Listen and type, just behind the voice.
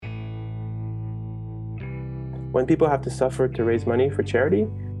when people have to suffer to raise money for charity,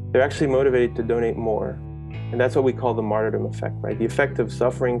 they're actually motivated to donate more. And that's what we call the martyrdom effect, right? The effect of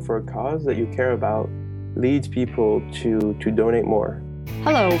suffering for a cause that you care about leads people to donate more.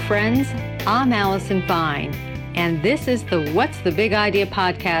 Hello, friends. I'm Allison Fine, and this is the What's the Big Idea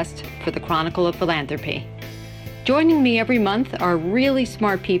podcast for the Chronicle of Philanthropy. Joining me every month are really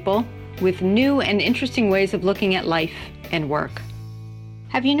smart people with new and interesting ways of looking at life and work.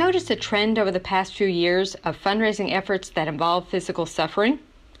 Have you noticed a trend over the past few years of fundraising efforts that involve physical suffering?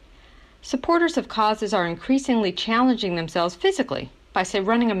 Supporters of causes are increasingly challenging themselves physically by, say,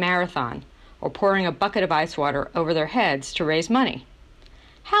 running a marathon or pouring a bucket of ice water over their heads to raise money.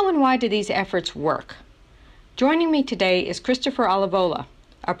 How and why do these efforts work? Joining me today is Christopher Olivola,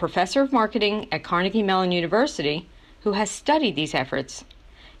 a professor of marketing at Carnegie Mellon University who has studied these efforts.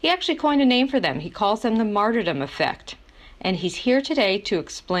 He actually coined a name for them. He calls them the Martyrdom effect. And he's here today to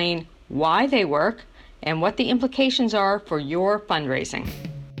explain why they work and what the implications are for your fundraising.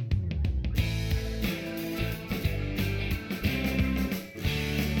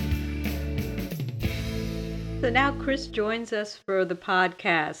 So now Chris joins us for the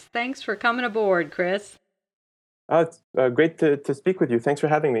podcast. Thanks for coming aboard, Chris. It's great to speak with you. Thanks for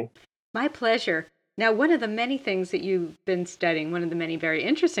having me. My pleasure. Now, one of the many things that you've been studying, one of the many very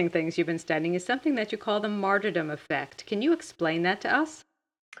interesting things you've been studying is something that you call the martyrdom effect. Can you explain that to us?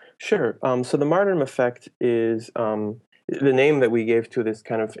 Sure. So the martyrdom effect is the name that we gave to this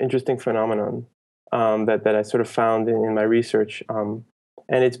kind of interesting phenomenon that I sort of found in my research. And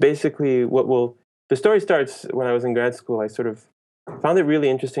it's basically the story starts when I was in grad school. I sort of found it really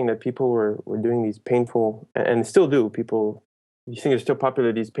interesting that people were doing these painful, and still do, you think it's still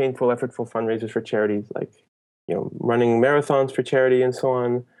popular, these painful, effortful fundraisers for charities, like, running marathons for charity and so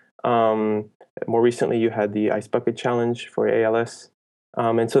on. More recently, you had the Ice Bucket Challenge for ALS.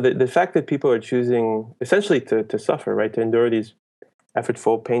 And so the fact that people are choosing essentially to suffer, right, to endure these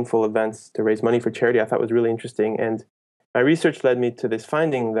effortful, painful events to raise money for charity, I thought was really interesting. And my research led me to this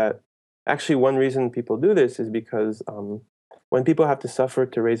finding that actually one reason people do this is because when people have to suffer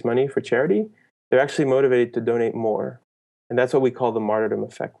to raise money for charity, they're actually motivated to donate more. And that's what we call the martyrdom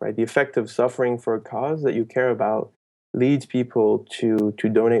effect, right? The effect of suffering for a cause that you care about leads people to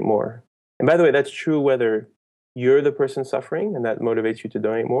donate more. And by the way, that's true whether you're the person suffering and that motivates you to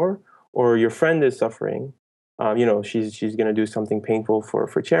donate more, or your friend is suffering. She's going to do something painful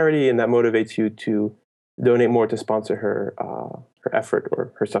for charity, and that motivates you to donate more to sponsor her effort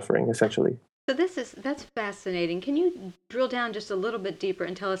or her suffering, essentially. So that's fascinating. Can you drill down just a little bit deeper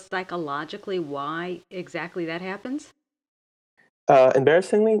and tell us psychologically why exactly that happens?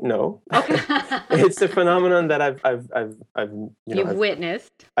 Embarrassingly, no. Okay. It's a phenomenon that I've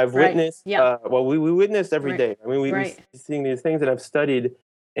witnessed. I've Right. witnessed. Yeah. We witnessed every Right. day. I mean, we Right. seeing these things that I've studied,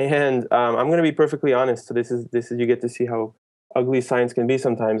 and I'm going to be perfectly honest. So this is you get to see how ugly science can be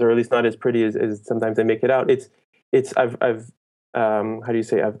sometimes, or at least not as pretty as sometimes they make it out. I've how do you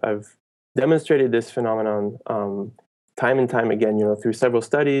say, I've demonstrated this phenomenon time and time again, through several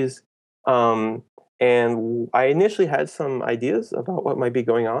studies. And I initially had some ideas about what might be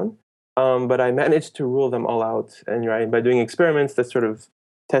going on, but I managed to rule them all out. And right, by doing experiments that sort of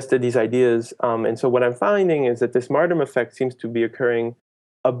tested these ideas. And so what I'm finding is that this martyrdom effect seems to be occurring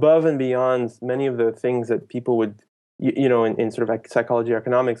above and beyond many of the things that people would, in sort of like psychology or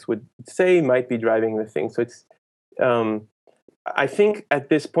economics would say might be driving the thing. So it's, I think at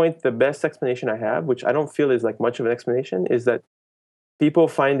this point, the best explanation I have, which I don't feel is like much of an explanation, is that people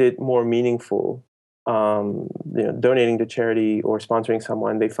find it more meaningful. Donating to charity or sponsoring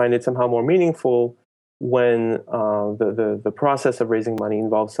someone, they find it somehow more meaningful when the process of raising money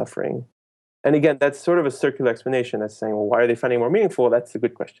involves suffering. And again, that's sort of a circular explanation. That's saying, well, why are they finding it more meaningful? That's a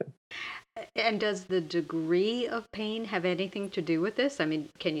good question. And does the degree of pain have anything to do with this? I mean,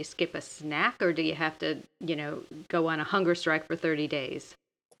 can you skip a snack, or do you have to, go on a hunger strike for 30 days?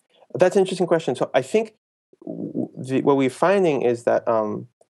 That's an interesting question. So I think what we're finding is that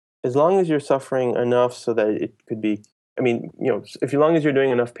as long as you're suffering enough so that it could be, as long as you're doing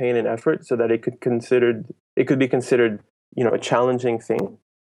enough pain and effort so that it could be considered, a challenging thing,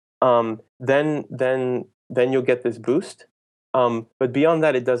 then you'll get this boost. But beyond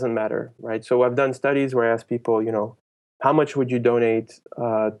that, it doesn't matter, right? So I've done studies where I ask people, how much would you donate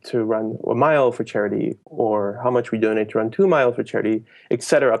to run a mile for charity, or how much would you donate to run 2 miles for charity, et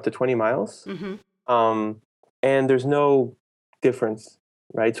cetera, up to 20 miles. Mm-hmm. And there's no difference,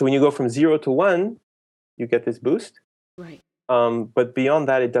 right? So when you go from 0 to 1, you get this boost. Right. But beyond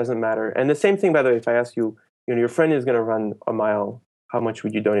that, it doesn't matter. And the same thing, by the way, if I ask you, your friend is going to run a mile, how much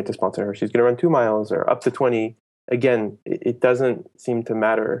would you donate to sponsor her? She's going to run 2 miles or up to 20. Again, it doesn't seem to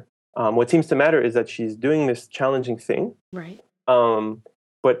matter. What seems to matter is that she's doing this challenging thing. Right.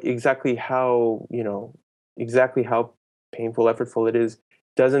 But exactly how painful, effortful it is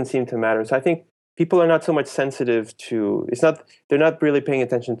doesn't seem to matter. So I think people are not so much sensitive to, they're not really paying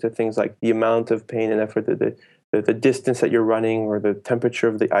attention to things like the amount of pain and effort, the distance that you're running, or the temperature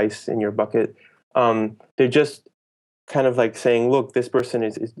of the ice in your bucket. They're just kind of like saying, look, this person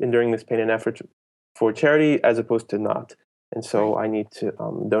is enduring this pain and effort for charity as opposed to not. And so Right. I need to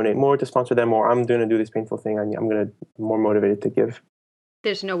donate more to sponsor them, or I'm going to do this painful thing. I'm going to more motivated to give.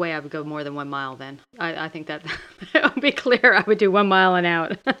 There's no way I would go more than 1 mile then. I think that that would be clear. I would do 1 mile and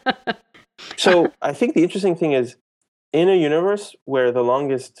out. So I think the interesting thing is, in a universe where the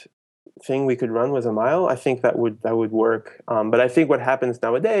longest thing we could run was a mile, I think that would work. But I think what happens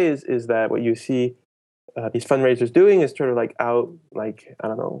nowadays is that what you see these fundraisers doing is sort of like I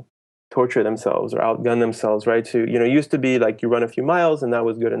don't know, torture themselves or outgun themselves, right? So it used to be like you run a few miles and that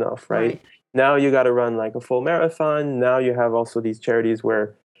was good enough, right? Right. Now you got to run like a full marathon. Now you have also these charities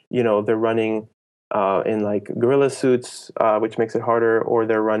where they're running in like gorilla suits, which makes it harder, or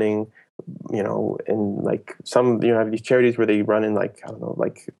they're running in like some have these charities where they run in like I don't know,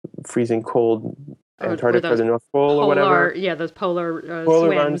 like freezing cold Or Antarctica or those the North Pole or whatever. those polar Polar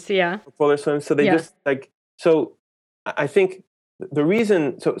runs, swims. Yeah. polar swims. So they Yes. just like so. I think the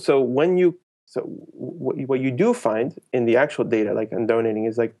reason so when you so what you do find in the actual data, like in donating,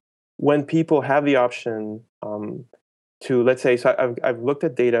 is like when people have the option to, let's say, so I've looked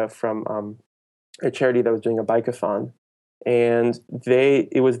at data from a charity that was doing a bike-a-thon, and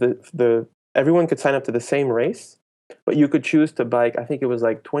it was the everyone could sign up to the same race, but you could choose to bike. I think it was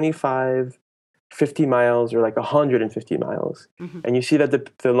like 25, 50 miles, or like 150 miles. Mm-hmm. And you see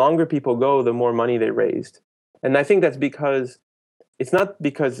that the longer people go, the more money they raised. And I think that's because it's not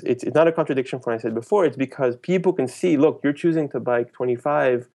a contradiction from what I said before. It's because people can see, look, you're choosing to bike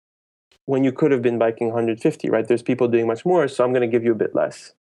 25 when you could have been biking 150, right? There's people doing much more, so I'm going to give you a bit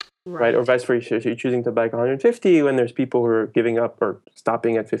less. Right. Or vice versa. So you're choosing to bike 150 when there's people who are giving up or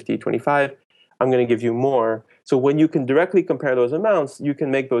stopping at 50, 25. I'm going to give you more. So when you can directly compare those amounts, you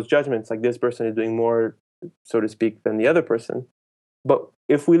can make those judgments like this person is doing more, so to speak, than the other person. But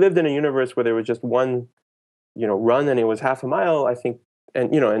if we lived in a universe where there was just one, run and it was half a mile, I think,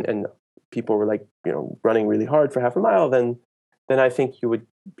 and people were like, running really hard for half a mile, then I think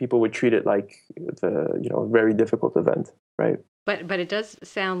people would treat it like the, very difficult event, right? But it does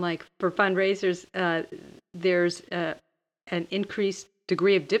sound like for fundraisers, there's an increased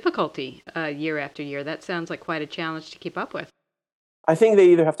degree of difficulty year after year. That sounds like quite a challenge to keep up with. I think they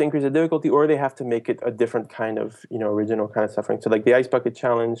either have to increase the difficulty or they have to make it a different kind of, original kind of suffering. So like the ice bucket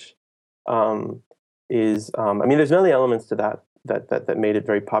challenge is, there's many elements to that made it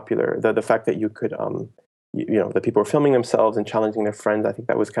very popular. The fact that you could, the people were filming themselves and challenging their friends. I think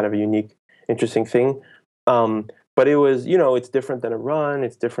that was kind of a unique, interesting thing. But it was, it's different than a run.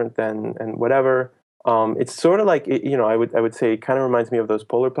 It's different than and whatever. It's sort of like, I would say it kind of reminds me of those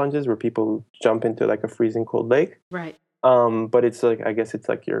polar plunges where people jump into like a freezing cold lake. Right. But it's like, I guess it's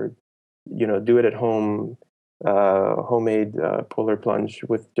like your, do it at home, homemade polar plunge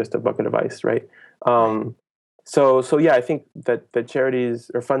with just a bucket of ice, right? So yeah, I think that the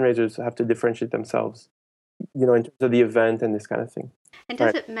charities or fundraisers have to differentiate themselves, in terms of the event and this kind of thing. And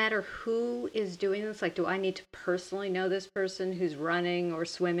does it matter who is doing this? Like, do I need to personally know this person who's running or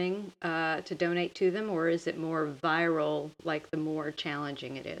swimming to donate to them? Or is it more viral, like the more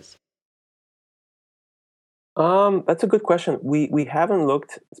challenging it is? That's a good question. We haven't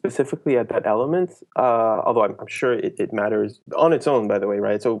looked specifically at that element, although I'm sure it matters on its own, by the way,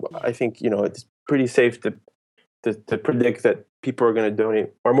 right? So I think, it's pretty safe to predict that people are going to donate,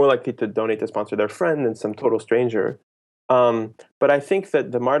 are more likely to donate to sponsor their friend than some total stranger. But I think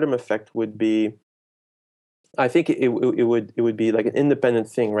that the martyrdom effect would be, I think it would be like an independent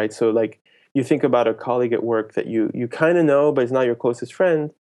thing, right? So like you think about a colleague at work that you kind of know, but is not your closest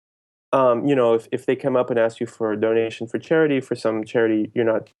friend. If they come up and ask you for a donation for charity, for some charity you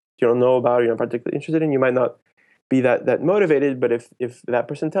don't know about, you're not particularly interested in, you might not be that motivated. But if that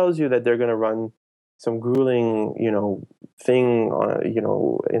person tells you that they're going to run some grueling, thing,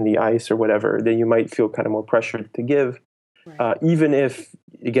 in the ice or whatever, then you might feel kind of more pressured to give, even if,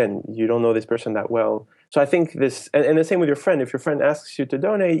 again, you don't know this person that well. So I think this, and the same with your friend. If your friend asks you to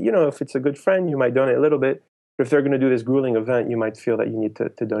donate, if it's a good friend, you might donate a little bit. But if they're going to do this grueling event, you might feel that you need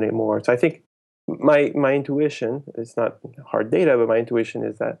to donate more. So I think my intuition, it's not hard data, but my intuition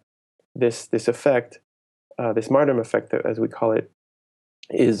is that this effect, this martyrdom effect, as we call it,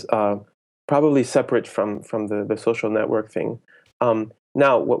 is probably separate from the social network thing.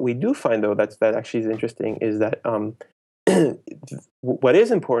 Now, what we do find, though, that actually is interesting, is that what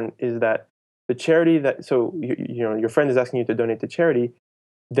is important is that the charity that, so your friend is asking you to donate to charity,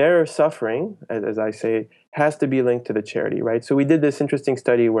 their suffering, as I say, has to be linked to the charity, right? So we did this interesting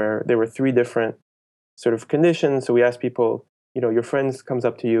study where there were three different sort of conditions. So we asked people, your friend comes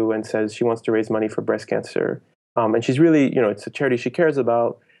up to you and says she wants to raise money for breast cancer, and she's really, it's a charity she cares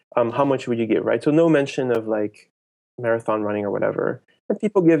about. How much would you give, right? So no mention of like marathon running or whatever, and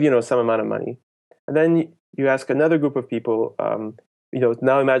people give, some amount of money, and then you ask another group of people.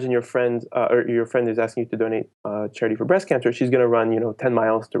 Now imagine your friend or your friend is asking you to donate charity for breast cancer. She's going to run, 10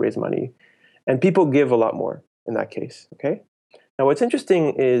 miles to raise money, and people give a lot more in that case. Okay. Now, what's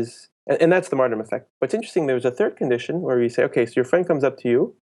interesting is, and that's the martyrdom effect. What's interesting, there's a third condition where you say, okay, so your friend comes up to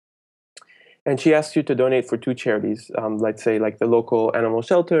you and she asks you to donate for two charities, let's say like the local animal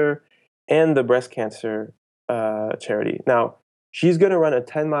shelter and the breast cancer charity. Now, she's going to run a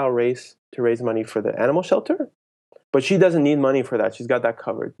 10-mile race to raise money for the animal shelter, but she doesn't need money for that. She's got that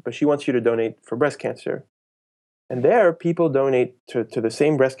covered. But she wants you to donate for breast cancer. And there, people donate to the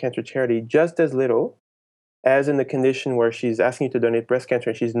same breast cancer charity just as little as in the condition where she's asking you to donate breast cancer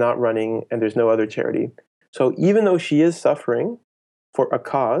and she's not running and there's no other charity. So even though she is suffering for a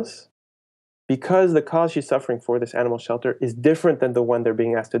cause, because the cause she's suffering for, this animal shelter, is different than the one they're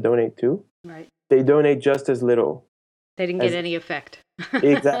being asked to donate to, right, they donate just as little. They didn't get any effect.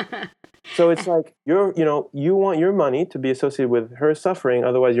 Exactly. So it's like you want your money to be associated with her suffering,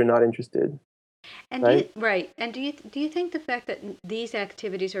 otherwise you're not interested. And right? And do you think the fact that these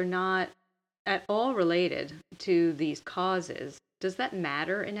activities are not at all related to these causes, does that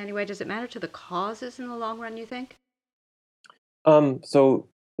matter in any way? Does it matter to the causes in the long run, you think? So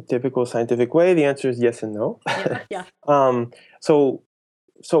the typical scientific way, the answer is yes and no. Yeah. So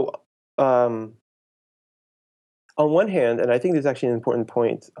on one hand, and I think this is actually an important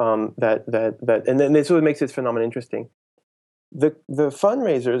point, that and then this is what makes this phenomenon interesting. The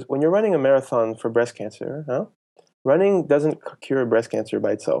fundraisers, when you're running a marathon for breast cancer, running doesn't cure breast cancer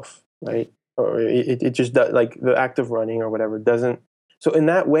by itself, right? Or it just does, like the act of running or whatever doesn't. So in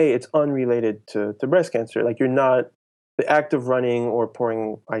that way, it's unrelated to breast cancer. Like you're not, the act of running or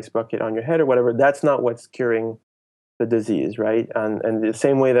pouring ice bucket on your head or whatever, that's not what's curing the disease, right? And the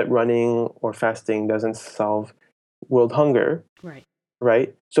same way that running or fasting doesn't solve world hunger,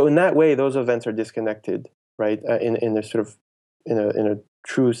 right? So in that way, those events are disconnected, right? In a sort of in a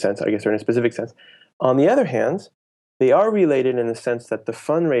true sense, I guess, or in a specific sense. On the other hand, they are related in the sense that the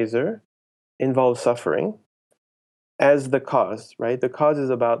fundraiser involves suffering as the cause, right? The cause is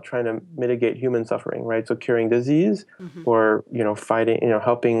about trying to mitigate human suffering, right? So curing disease, or fighting,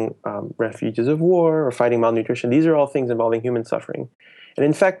 helping refugees of war, or fighting malnutrition. These are all things involving human suffering. And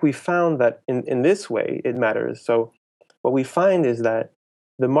in fact, we found that in this way, it matters. So what we find is that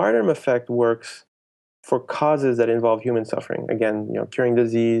the martyrdom effect works for causes that involve human suffering. Again, curing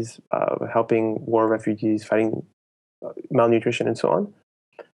disease, helping war refugees, fighting malnutrition, and so on.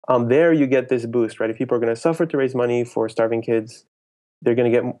 There you get this boost, right? If people are going to suffer to raise money for starving kids, they're going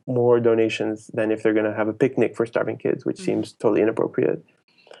to get more donations than if they're going to have a picnic for starving kids, which seems totally inappropriate.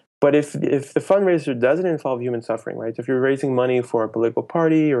 But if the fundraiser doesn't involve human suffering, right? If you're raising money for a political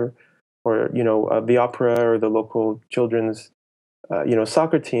party or the opera or the local children's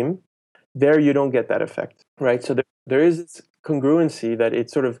soccer team, there you don't get that effect, right? So there is this congruency that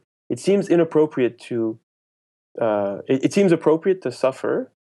it seems inappropriate to it seems appropriate to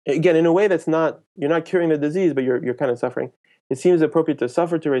suffer, again, in a way that's not, you're not curing the disease, but you're kind of suffering. It seems appropriate to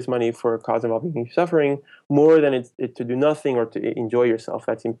suffer to raise money for a cause involving suffering more than it to do nothing or to enjoy yourself.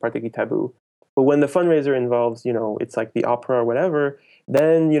 That seems particularly taboo. But when the fundraiser involves, it's like the opera or whatever,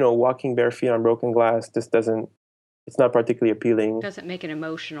 then, walking bare feet on broken glass just doesn't, it's not particularly appealing. Doesn't make an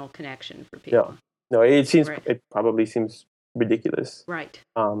emotional connection for people. No, it probably seems ridiculous. Right.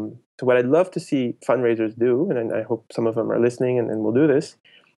 So what I'd love to see fundraisers do, and I hope some of them are listening and will do this,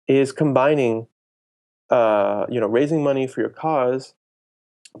 is combining, raising money for your cause,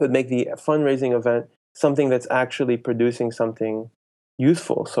 but make the fundraising event something that's actually producing something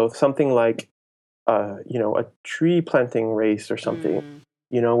useful. So something like, a tree planting race or something,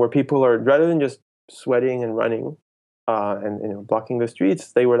 where people are, rather than just sweating and running and blocking the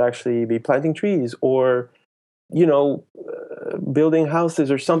streets, they would actually be planting trees or building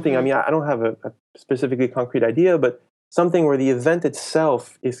houses or something. I mean, I don't have a specifically concrete idea, but something where the event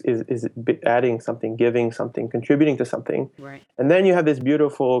itself is adding something, giving something, contributing to something. Right. And then you have this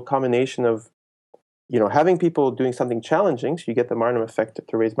beautiful combination of, having people doing something challenging, so you get the martyrdom effect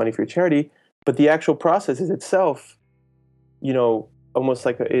to raise money for your charity, but the actual process is itself, almost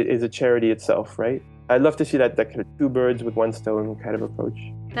like is a charity itself, right? I'd love to see that kind of two birds with one stone kind of approach.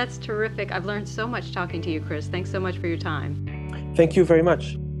 That's terrific. I've learned so much talking to you, Chris. Thanks so much for your time. Thank you very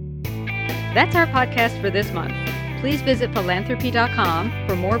much. That's our podcast for this month. Please visit philanthropy.com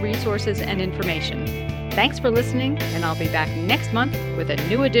for more resources and information. Thanks for listening, and I'll be back next month with a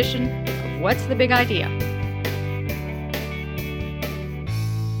new edition of What's the Big Idea?